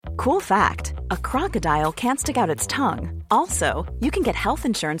Cool fact, a crocodile can't stick out its tongue. Also, you can get health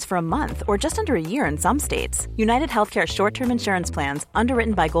insurance for a month or just under a year in some states. United Healthcare short-term insurance plans,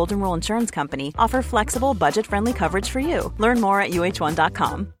 underwritten by Golden Rule Insurance Company, offer flexible, budget-friendly coverage for you. Learn more at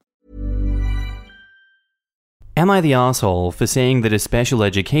uh1.com. Am I the asshole for saying that a special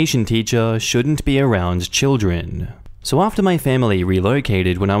education teacher shouldn't be around children? So after my family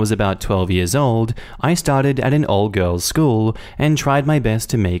relocated when I was about 12 years old, I started at an all-girls school and tried my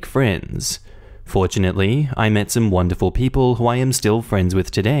best to make friends. Fortunately, I met some wonderful people who I am still friends with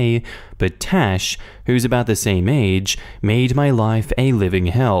today, but Tash, who's about the same age, made my life a living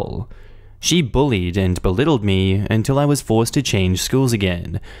hell. She bullied and belittled me until I was forced to change schools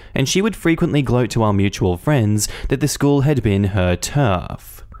again, and she would frequently gloat to our mutual friends that the school had been her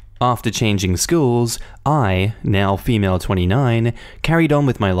turf. After changing schools, I, now female 29, carried on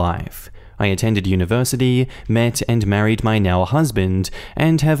with my life. I attended university, met and married my now husband,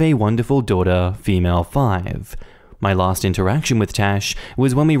 and have a wonderful daughter, female 5. My last interaction with Tash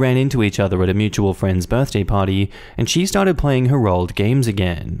was when we ran into each other at a mutual friend's birthday party, and she started playing her old games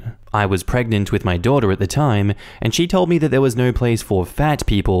again. I was pregnant with my daughter at the time, and she told me that there was no place for fat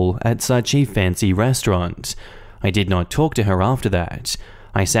people at such a fancy restaurant. I did not talk to her after that.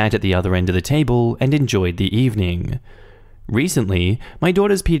 I sat at the other end of the table and enjoyed the evening. Recently, my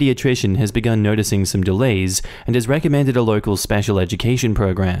daughter's pediatrician has begun noticing some delays and has recommended a local special education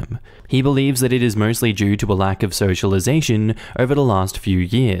program. He believes that it is mostly due to a lack of socialization over the last few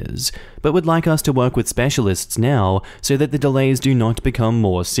years, but would like us to work with specialists now so that the delays do not become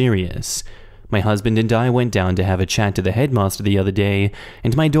more serious. My husband and I went down to have a chat to the headmaster the other day,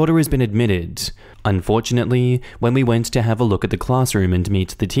 and my daughter has been admitted. Unfortunately, when we went to have a look at the classroom and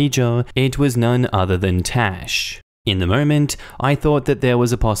meet the teacher, it was none other than Tash. In the moment, I thought that there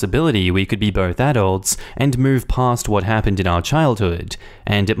was a possibility we could be both adults and move past what happened in our childhood,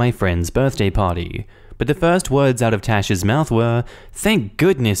 and at my friend's birthday party. But the first words out of Tash's mouth were, "Thank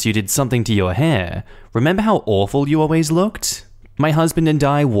goodness you did something to your hair. Remember how awful you always looked?" My husband and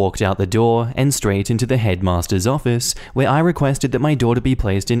I walked out the door and straight into the headmaster's office, where I requested that my daughter be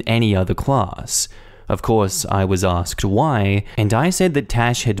placed in any other class. Of course, I was asked why, and I said that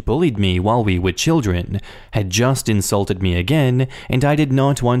Tash had bullied me while we were children, had just insulted me again, and I did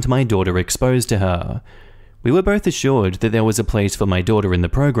not want my daughter exposed to her. We were both assured that there was a place for my daughter in the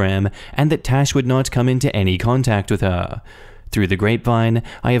program, and that Tash would not come into any contact with her. Through the grapevine,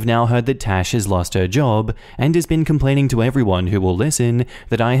 I have now heard that Tash has lost her job and has been complaining to everyone who will listen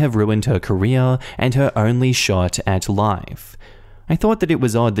that I have ruined her career and her only shot at life. I thought that it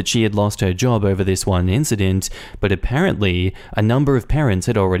was odd that she had lost her job over this one incident, but apparently a number of parents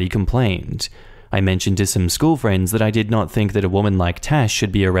had already complained. I mentioned to some school friends that I did not think that a woman like Tash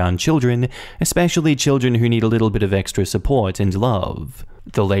should be around children, especially children who need a little bit of extra support and love.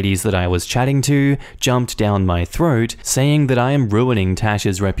 The ladies that I was chatting to jumped down my throat, saying that I am ruining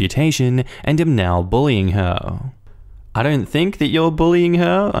Tash's reputation and am now bullying her. I don't think that you're bullying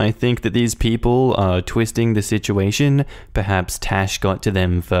her. I think that these people are twisting the situation. Perhaps Tash got to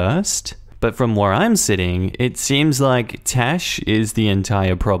them first. But from where I'm sitting, it seems like Tash is the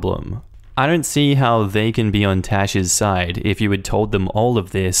entire problem. I don't see how they can be on Tash's side if you had told them all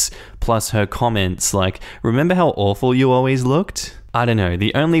of this, plus her comments like, "Remember how awful you always looked?" I don't know,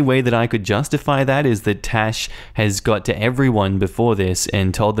 the only way that I could justify that is that Tash has got to everyone before this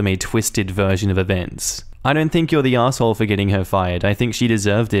and told them a twisted version of events. I don't think you're the asshole for getting her fired. I think she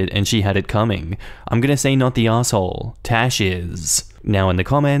deserved it and she had it coming. I'm gonna say not the asshole. Tash is. Now in the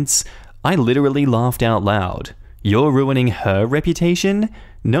comments, I literally laughed out loud. You're ruining her reputation?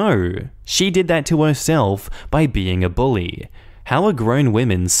 No, she did that to herself by being a bully. How are grown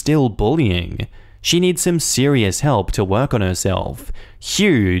women still bullying? She needs some serious help to work on herself.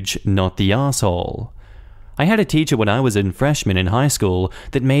 Huge, not the asshole. I had a teacher when I was a freshman in high school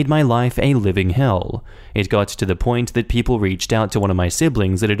that made my life a living hell. It got to the point that people reached out to one of my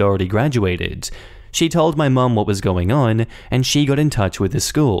siblings that had already graduated. She told my mum what was going on, and she got in touch with the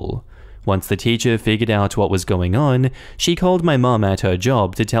school. Once the teacher figured out what was going on, she called my mum at her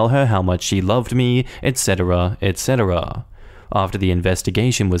job to tell her how much she loved me, etc., etc. After the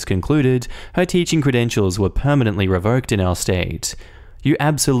investigation was concluded, her teaching credentials were permanently revoked in our state. You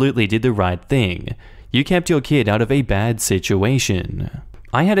absolutely did the right thing. You kept your kid out of a bad situation.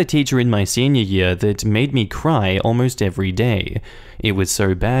 I had a teacher in my senior year that made me cry almost every day. It was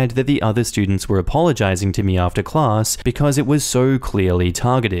so bad that the other students were apologizing to me after class because it was so clearly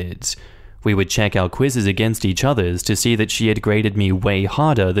targeted. We would check our quizzes against each other's to see that she had graded me way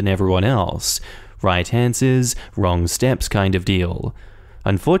harder than everyone else. Right answers, wrong steps kind of deal.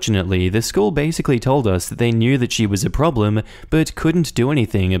 Unfortunately, the school basically told us that they knew that she was a problem, but couldn't do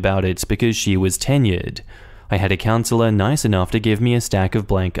anything about it because she was tenured. I had a counselor nice enough to give me a stack of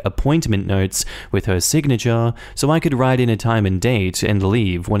blank appointment notes with her signature so I could write in a time and date and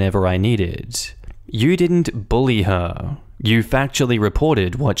leave whenever I needed. You didn't bully her. You factually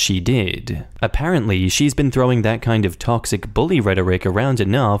reported what she did. Apparently, she's been throwing that kind of toxic bully rhetoric around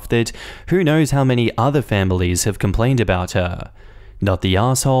enough that who knows how many other families have complained about her. Not the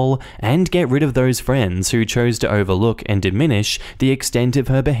asshole, and get rid of those friends who chose to overlook and diminish the extent of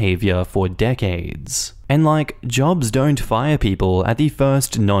her behavior for decades. And jobs don't fire people at the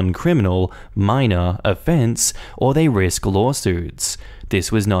first non-criminal, minor offense, or they risk lawsuits.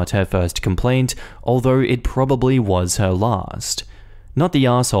 This was not her first complaint, although it probably was her last. Not the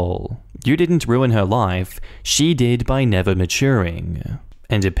asshole. You didn't ruin her life, she did by never maturing.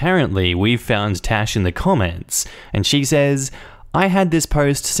 And apparently we've found Tash in the comments, and she says, I had this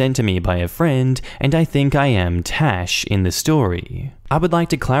post sent to me by a friend, and I think I am Tash in the story. I would like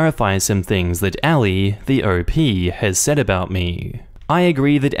to clarify some things that Ali, the OP, has said about me. I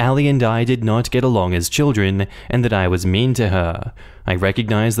agree that Ali and I did not get along as children, and that I was mean to her. I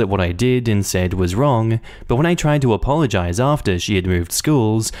recognize that what I did and said was wrong, but when I tried to apologize after she had moved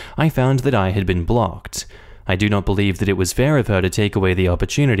schools, I found that I had been blocked. I do not believe that it was fair of her to take away the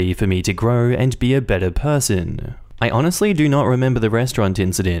opportunity for me to grow and be a better person. I honestly do not remember the restaurant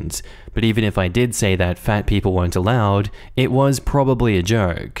incident, but even if I did say that fat people weren't allowed, it was probably a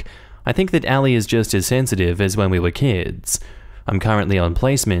joke. I think that Ali is just as sensitive as when we were kids. I'm currently on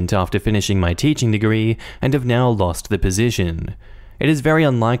placement after finishing my teaching degree and have now lost the position. It is very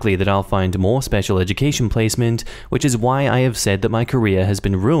unlikely that I'll find more special education placement, which is why I have said that my career has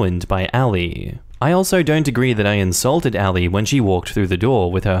been ruined by Ali. I also don't agree that I insulted Ali when she walked through the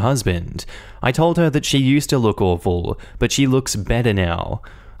door with her husband. I told her that she used to look awful, but she looks better now.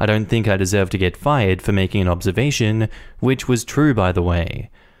 I don't think I deserve to get fired for making an observation, which was true by the way.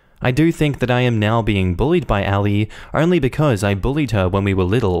 I do think that I am now being bullied by Ali only because I bullied her when we were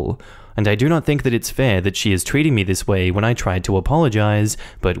little, and I do not think that it's fair that she is treating me this way when I tried to apologize,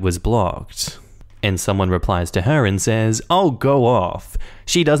 but was blocked. And someone replies to her and says, "Oh, go off.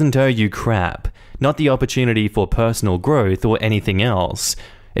 She doesn't owe you crap. Not the opportunity for personal growth or anything else.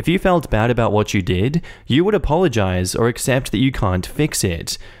 If you felt bad about what you did, you would apologize or accept that you can't fix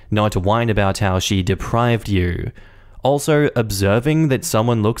it, not whine about how she deprived you. Also, observing that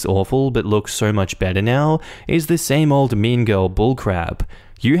someone looks awful but looks so much better now is the same old mean girl bullcrap.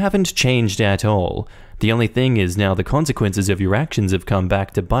 You haven't changed at all. The only thing is now the consequences of your actions have come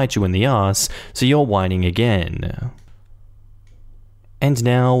back to bite you in the ass, so you're whining again." And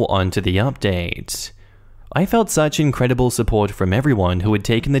now onto the update. I felt such incredible support from everyone who had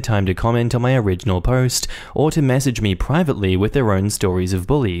taken the time to comment on my original post or to message me privately with their own stories of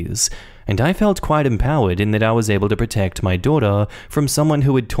bullies, and I felt quite empowered in that I was able to protect my daughter from someone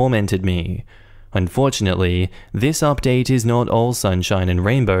who had tormented me. Unfortunately, this update is not all sunshine and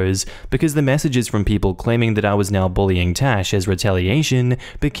rainbows because the messages from people claiming that I was now bullying Tash as retaliation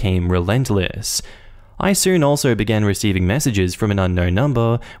became relentless. I soon also began receiving messages from an unknown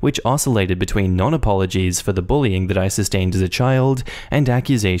number which oscillated between non-apologies for the bullying that I sustained as a child and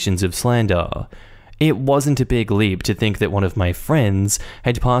accusations of slander. It wasn't a big leap to think that one of my friends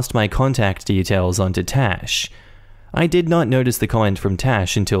had passed my contact details onto Tash. I did not notice the comment from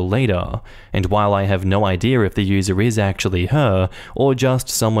Tash until later, and while I have no idea if the user is actually her or just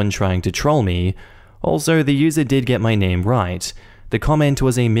someone trying to troll me, also the user did get my name right. The comment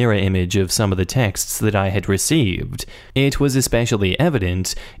was a mirror image of some of the texts that I had received. It was especially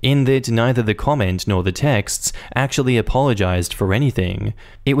evident in that neither the comment nor the texts actually apologized for anything.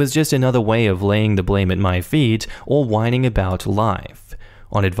 It was just another way of laying the blame at my feet or whining about life.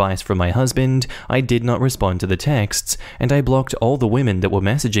 On advice from my husband, I did not respond to the texts, and I blocked all the women that were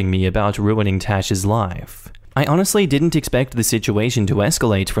messaging me about ruining Tash's life. I honestly didn't expect the situation to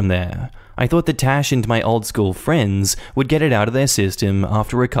escalate from there. I thought that Tash and my old school friends would get it out of their system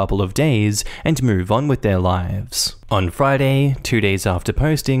after a couple of days and move on with their lives. On Friday, 2 days after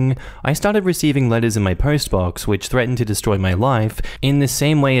posting, I started receiving letters in my postbox which threatened to destroy my life in the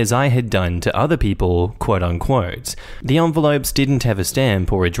same way as I had done to other people, quote unquote. The envelopes didn't have a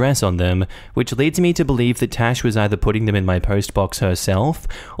stamp or address on them, which leads me to believe that Tash was either putting them in my postbox herself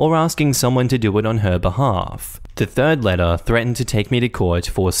or asking someone to do it on her behalf. The third letter threatened to take me to court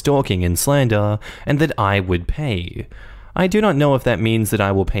for stalking and slander, and that I would pay. I do not know if that means that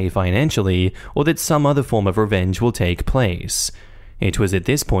I will pay financially, or that some other form of revenge will take place. It was at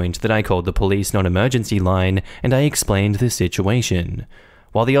this point that I called the police non-emergency line, and I explained the situation.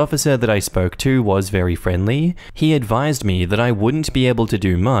 While the officer that I spoke to was very friendly, he advised me that I wouldn't be able to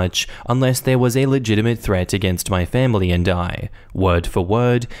do much unless there was a legitimate threat against my family and I. Word for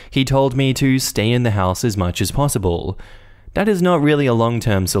word, he told me to stay in the house as much as possible. That is not really a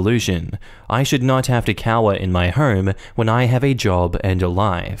long-term solution. I should not have to cower in my home when I have a job and a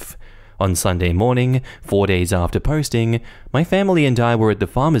life. On Sunday morning, 4 days after posting, my family and I were at the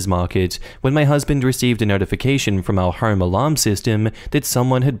farmer's market when my husband received a notification from our home alarm system that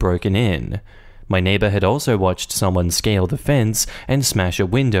someone had broken in. My neighbor had also watched someone scale the fence and smash a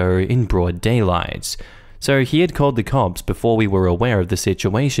window in broad daylight, so he had called the cops before we were aware of the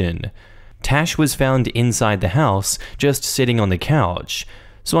situation. Tash was found inside the house, just sitting on the couch,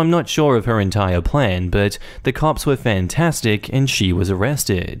 so I'm not sure of her entire plan, but the cops were fantastic and she was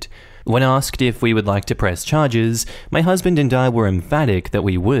arrested. When asked if we would like to press charges, my husband and I were emphatic that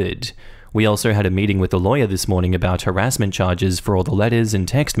we would. We also had a meeting with the lawyer this morning about harassment charges for all the letters and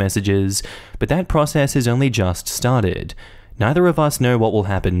text messages, but that process has only just started. Neither of us know what will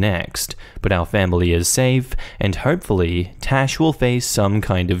happen next, but our family is safe, and hopefully, Tash will face some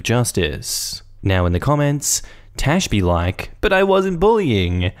kind of justice. Now in the comments, Tash be like, "But I wasn't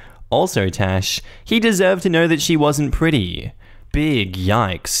bullying." Also Tash, he deserved to know that she wasn't pretty. Big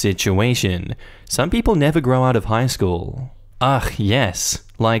yikes situation. Some people never grow out of high school. Ugh, yes.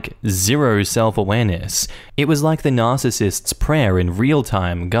 Like, zero self-awareness. It was like the narcissist's prayer in real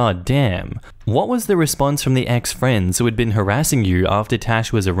time, goddamn. What was the response from the ex-friends who had been harassing you after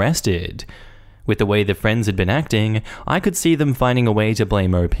Tash was arrested? With the way the friends had been acting, I could see them finding a way to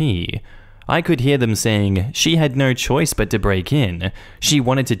blame OP. I could hear them saying, she had no choice but to break in. She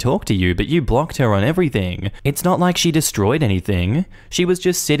wanted to talk to you, but you blocked her on everything. It's not like she destroyed anything. She was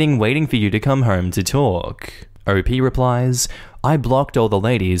just sitting waiting for you to come home to talk. OP replies, I blocked all the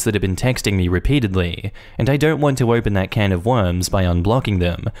ladies that have been texting me repeatedly, and I don't want to open that can of worms by unblocking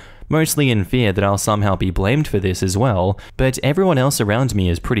them, mostly in fear that I'll somehow be blamed for this as well, but everyone else around me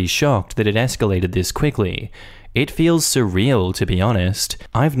is pretty shocked that it escalated this quickly. It feels surreal, to be honest.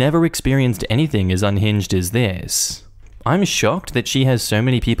 I've never experienced anything as unhinged as this. I'm shocked that she has so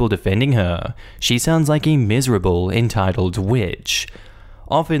many people defending her. She sounds like a miserable, entitled witch.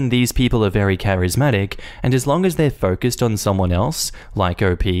 Often these people are very charismatic, and as long as they're focused on someone else, like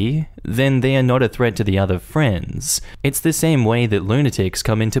OP, then they are not a threat to the other friends. It's the same way that lunatics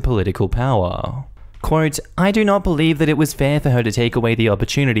come into political power. Quote, I do not believe that it was fair for her to take away the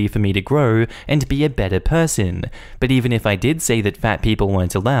opportunity for me to grow and be a better person. But even if I did say that fat people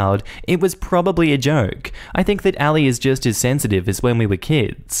weren't allowed, it was probably a joke. I think that Ali is just as sensitive as when we were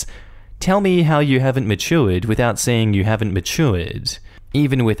kids. Tell me how you haven't matured without saying you haven't matured.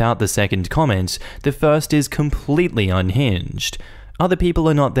 Even without the second comment, the first is completely unhinged. Other people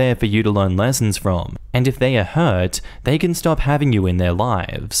are not there for you to learn lessons from, and if they are hurt, they can stop having you in their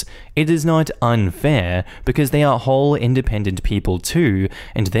lives. It is not unfair, because they are whole, independent people too,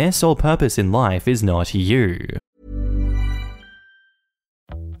 and their sole purpose in life is not you.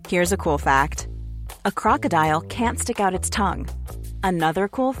 Here's a cool fact. A crocodile can't stick out its tongue. Another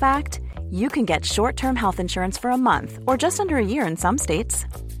cool fact, you can get short-term health insurance for a month or just under a year in some states.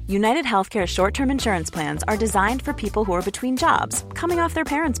 United Healthcare short-term insurance plans are designed for people who are between jobs, coming off their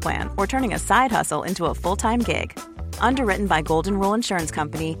parents' plan, or turning a side hustle into a full-time gig. Underwritten by Golden Rule Insurance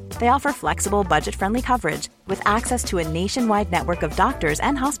Company, they offer flexible, budget-friendly coverage with access to a nationwide network of doctors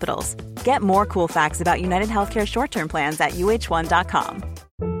and hospitals. Get more cool facts about United Healthcare short-term plans at uh1.com.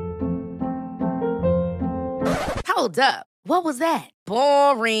 Hold up. What was that?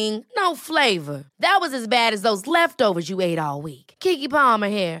 Boring. No flavor. That was as bad as those leftovers you ate all week. Keke Palmer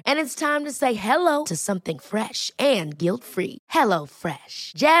here, and it's time to say hello to something fresh and guilt-free. Hello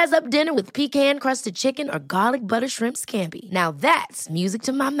Fresh. Jazz up dinner with pecan-crusted chicken or garlic butter shrimp scampi. Now that's music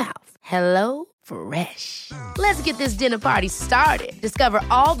to my mouth. Hello Fresh. Let's get this dinner party started. Discover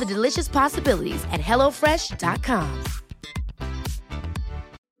all the delicious possibilities at hellofresh.com.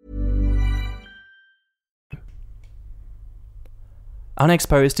 Our next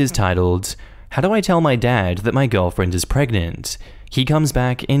post is titled, How do I tell my dad that my girlfriend is pregnant? He comes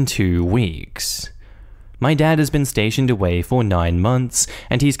back in 2 weeks. My dad has been stationed away for 9 months,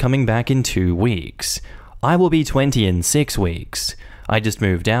 and he's coming back in 2 weeks. I will be 20 in 6 weeks. I just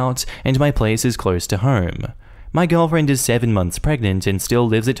moved out, and my place is close to home. My girlfriend is 7 months pregnant and still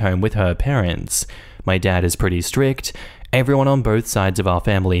lives at home with her parents. My dad is pretty strict. Everyone on both sides of our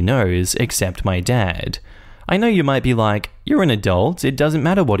family knows, except my dad. I know you might be like, you're an adult, it doesn't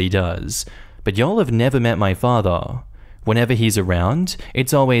matter what he does. But y'all have never met my father. Whenever he's around,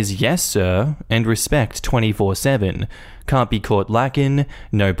 it's always yes sir and respect 24/7. Can't be caught lacking,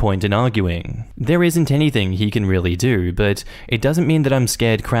 no point in arguing. There isn't anything he can really do, but it doesn't mean that I'm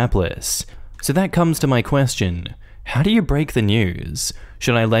scared crapless. So that comes to my question. How do you break the news?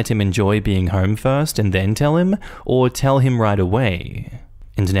 Should I let him enjoy being home first and then tell him, or tell him right away?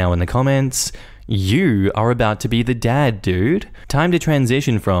 And now in the comments, you are about to be the dad, dude. Time to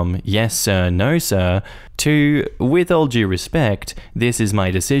transition from yes sir, no sir, to with all due respect, this is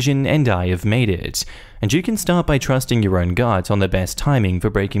my decision and I have made it. And you can start by trusting your own gut on the best timing for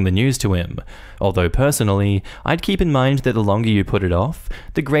breaking the news to him. Although personally, I'd keep in mind that the longer you put it off,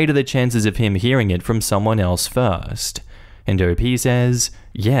 the greater the chances of him hearing it from someone else first. And OP says,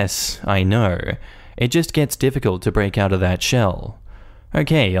 yes, I know. It just gets difficult to break out of that shell.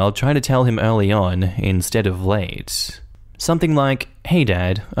 Okay, I'll try to tell him early on instead of late. Something like, hey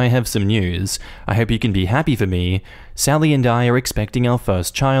dad, I have some news. I hope you can be happy for me. Sally and I are expecting our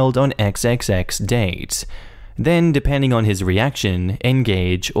first child on XXX date. Then, depending on his reaction,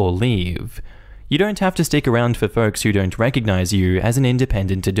 engage or leave. You don't have to stick around for folks who don't recognize you as an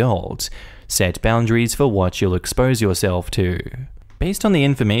independent adult. Set boundaries for what you'll expose yourself to. Based on the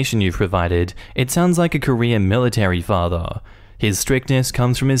information you've provided, it sounds like a career military father. His strictness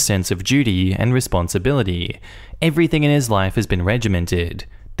comes from his sense of duty and responsibility. Everything in his life has been regimented.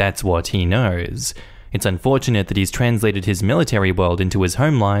 That's what he knows. It's unfortunate that he's translated his military world into his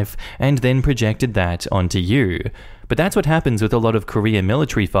home life and then projected that onto you. But that's what happens with a lot of career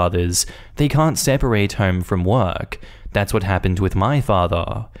military fathers. They can't separate home from work. That's what happened with my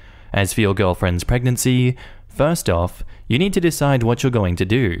father. As for your girlfriend's pregnancy, first off, you need to decide what you're going to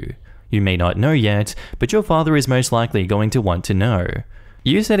do. You may not know yet, but your father is most likely going to want to know.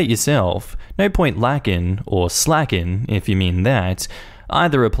 You said it yourself, no point lacking, or slacking, if you mean that.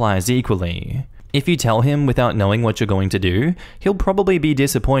 Either applies equally. If you tell him without knowing what you're going to do, he'll probably be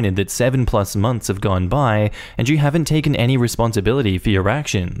disappointed that 7+ months have gone by and you haven't taken any responsibility for your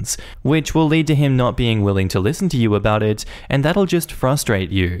actions, which will lead to him not being willing to listen to you about it, and that'll just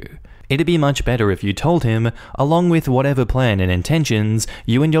frustrate you. It'd be much better if you told him, along with whatever plan and intentions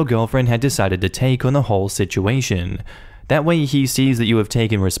you and your girlfriend had decided to take on the whole situation. That way he sees that you have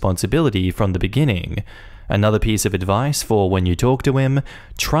taken responsibility from the beginning. Another piece of advice for when you talk to him,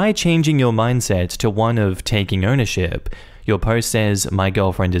 try changing your mindset to one of taking ownership. Your post says, my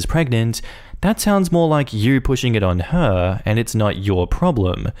girlfriend is pregnant. That sounds more like you pushing it on her and it's not your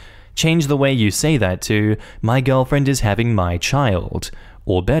problem. Change the way you say that to, my girlfriend is having my child.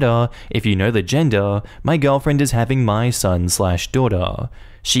 Or better, if you know the gender, my girlfriend is having my son/daughter.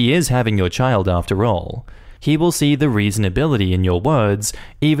 She is having your child after all. He will see the reasonability in your words,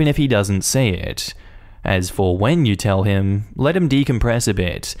 even if he doesn't say it. As for when you tell him, let him decompress a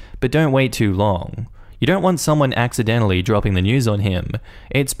bit, but don't wait too long. You don't want someone accidentally dropping the news on him.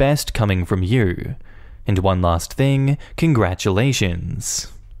 It's best coming from you. And one last thing,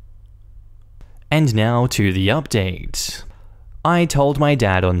 congratulations. And now to the update. I told my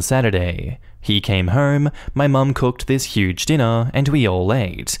dad on Saturday. He came home, my mum cooked this huge dinner, and we all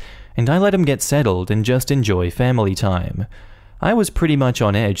ate. And I let him get settled and just enjoy family time. I was pretty much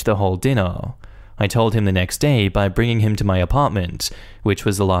on edge the whole dinner. I told him the next day by bringing him to my apartment, which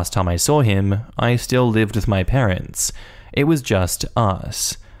was the last time I saw him. I still lived with my parents. It was just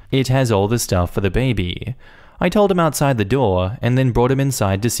us. It has all the stuff for the baby. I told him outside the door and then brought him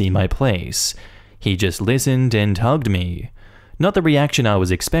inside to see my place. He just listened and hugged me. Not the reaction I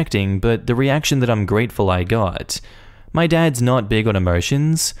was expecting, but the reaction that I'm grateful I got. My dad's not big on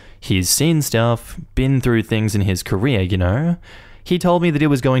emotions. He's seen stuff, been through things in his career, you know. He told me that it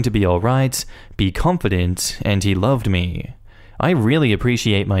was going to be alright, be confident, and he loved me. I really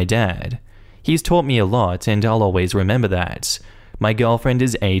appreciate my dad. He's taught me a lot, and I'll always remember that. My girlfriend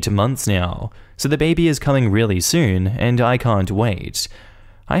is 8 months now, so the baby is coming really soon, and I can't wait.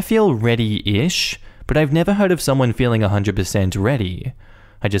 I feel ready-ish, but I've never heard of someone feeling 100% ready.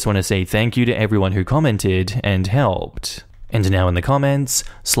 I just want to say thank you to everyone who commented and helped. And now in the comments,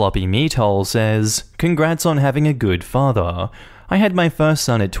 Sloppy Meathole says, congrats on having a good father. I had my first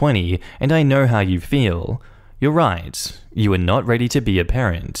son at 20, and I know how you feel. You're right, you are not ready to be a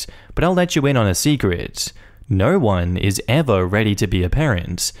parent, but I'll let you in on a secret. No one is ever ready to be a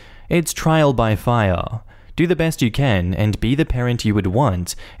parent. It's trial by fire. Do the best you can and be the parent you would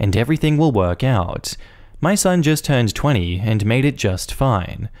want, and everything will work out. My son just turned 20 and made it just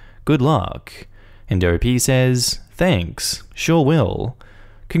fine. Good luck. And OP says, thanks, sure will.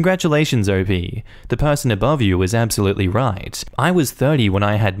 Congratulations, OP. The person above you was absolutely right. I was 30 when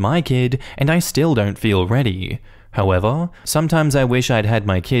I had my kid, and I still don't feel ready. However, sometimes I wish I'd had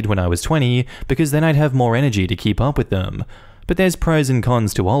my kid when I was 20 because then I'd have more energy to keep up with them. But there's pros and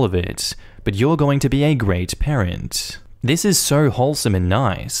cons to all of it. But you're going to be a great parent. This is so wholesome and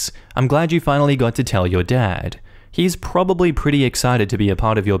nice. I'm glad you finally got to tell your dad. He's probably pretty excited to be a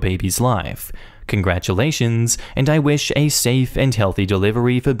part of your baby's life. Congratulations, and I wish a safe and healthy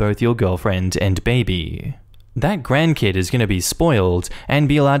delivery for both your girlfriend and baby. That grandkid is going to be spoiled and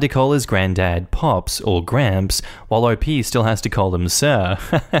be allowed to call his granddad Pops or Gramps, while OP still has to call him Sir.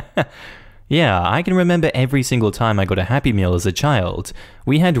 Yeah, I can remember every single time I got a Happy Meal as a child.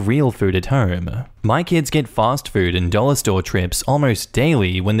 We had real food at home. My kids get fast food and dollar store trips almost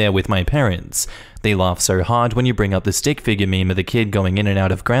daily when they're with my parents. They laugh so hard when you bring up the stick figure meme of the kid going in and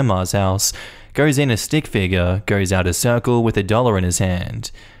out of grandma's house. Goes in a stick figure, goes out a circle with $1 in his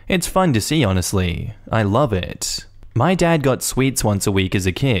hand. It's fun to see, honestly. I love it. My dad got sweets once a week as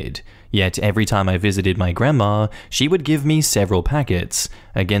a kid, yet every time I visited my grandma, she would give me several packets,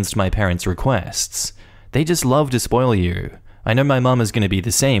 against my parents' requests. They just love to spoil you. I know my mum is going to be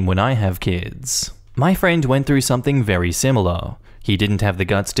the same when I have kids. My friend went through something very similar. He didn't have the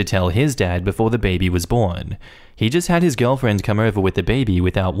guts to tell his dad before the baby was born. He just had his girlfriend come over with the baby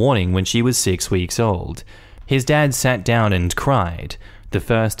without warning when she was 6 weeks old. His dad sat down and cried. The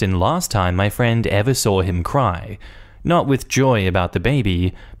first and last time my friend ever saw him cry. Not with joy about the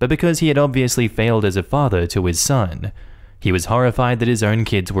baby, but because he had obviously failed as a father to his son. He was horrified that his own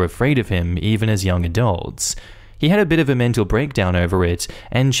kids were afraid of him even as young adults. He had a bit of a mental breakdown over it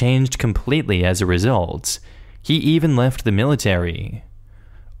and changed completely as a result. He even left the military.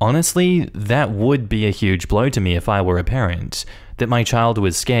 Honestly, that would be a huge blow to me if I were a parent, that my child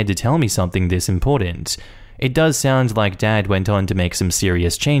was scared to tell me something this important. It does sound like Dad went on to make some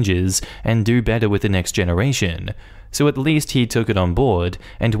serious changes and do better with the next generation, so at least he took it on board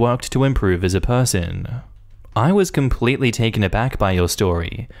and worked to improve as a person. I was completely taken aback by your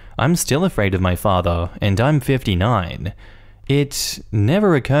story. I'm still afraid of my father, and I'm 59. It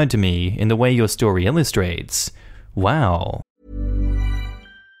never occurred to me in the way your story illustrates. Wow.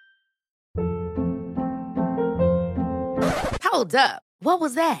 Hold up. What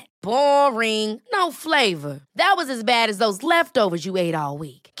was that? Boring. No flavor. That was as bad as those leftovers you ate all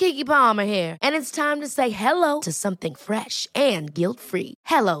week. Keke Palmer here, and it's time to say hello to something fresh and guilt-free.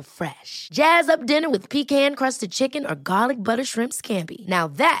 HelloFresh. Jazz up dinner with pecan-crusted chicken or garlic butter shrimp scampi. Now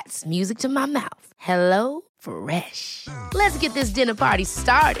that's music to my mouth. HelloFresh. Let's get this dinner party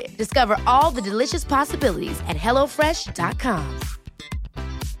started. Discover all the delicious possibilities at HelloFresh.com.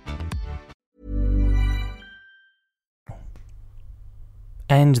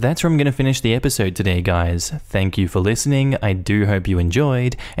 And that's where I'm going to finish the episode today, guys. Thank you for listening. I do hope you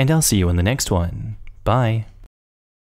enjoyed, and I'll see you in the next one. Bye.